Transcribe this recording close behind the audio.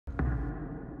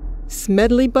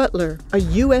Smedley Butler, a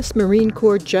U.S. Marine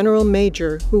Corps General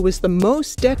Major who was the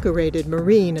most decorated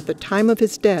Marine at the time of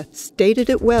his death, stated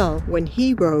it well when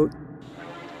he wrote,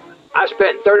 I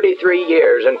spent 33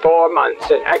 years and 4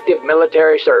 months in active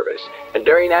military service, and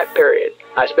during that period,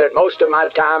 I spent most of my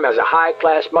time as a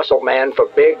high-class muscle man for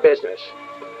big business,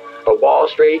 for Wall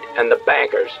Street and the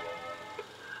bankers.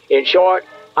 In short,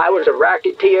 I was a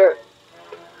racketeer,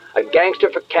 a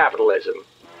gangster for capitalism.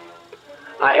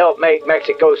 I helped make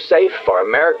Mexico safe for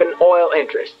American oil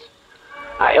interests.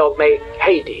 I helped make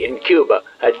Haiti and Cuba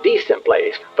a decent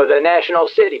place for the National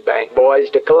City Bank boys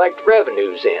to collect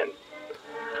revenues in.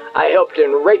 I helped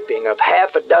in raping of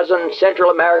half a dozen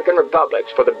Central American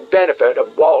republics for the benefit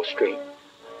of Wall Street.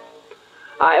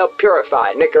 I helped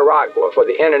purify Nicaragua for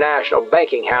the international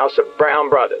banking house of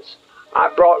Brown Brothers.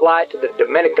 I brought light to the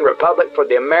Dominican Republic for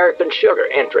the American sugar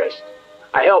interests.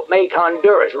 I helped make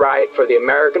Honduras right for the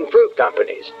American fruit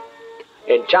companies.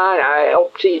 In China, I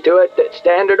helped see to it that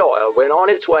Standard Oil went on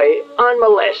its way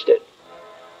unmolested.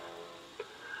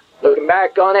 Looking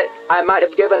back on it, I might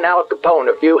have given Al Capone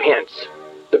a few hints.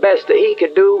 The best that he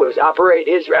could do was operate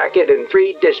his racket in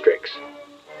 3 districts.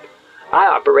 I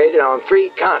operated on 3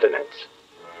 continents.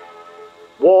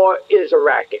 War is a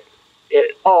racket.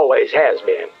 It always has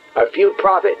been. A few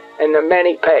profit and the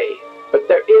many pay. But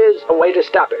there is a way to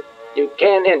stop it. You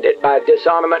can end it by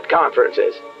disarmament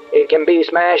conferences. It can be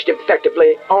smashed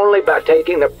effectively only by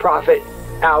taking the profit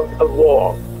out of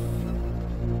war.